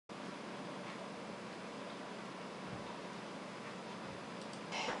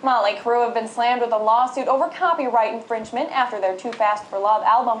Motley Crue have been slammed with a lawsuit over copyright infringement after their Too Fast for Love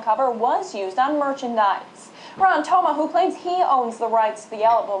album cover was used on merchandise. Ron Toma, who claims he owns the rights to the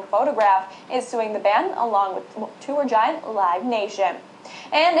album photograph, is suing the band along with tour giant Live Nation.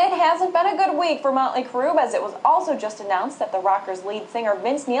 And it hasn't been a good week for Motley Crue, as it was also just announced that the Rockers' lead singer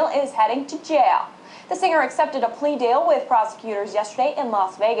Vince Neil is heading to jail. The singer accepted a plea deal with prosecutors yesterday in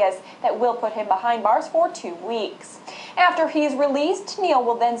Las Vegas that will put him behind bars for 2 weeks. After he's released, Neil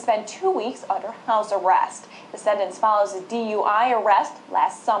will then spend 2 weeks under house arrest. The sentence follows a DUI arrest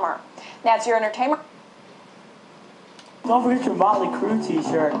last summer. That's your entertainment. Don't forget your Motley Crue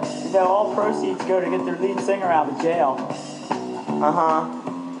t-shirt. That all proceeds go to get their lead singer out of jail.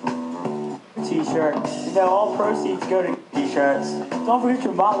 T-shirt. That all proceeds go to t-shirts. Don't forget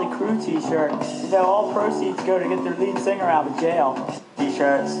your Motley Crue t-shirt. That all proceeds go to get their lead singer out of jail.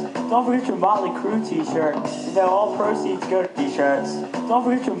 T-shirts. Don't forget your Motley Crue t-shirt. That all proceeds go to t-shirts. Don't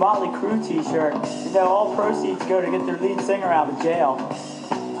forget your Motley Crue t-shirt. That all proceeds go to get their lead singer out of jail.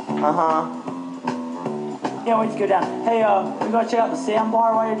 Can't wait to go down. Hey, we gonna check out the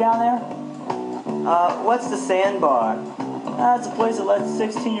Sandbar while you're down there? What's the Sandbar? That's a place that lets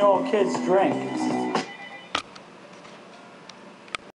 16-year-old kids drink.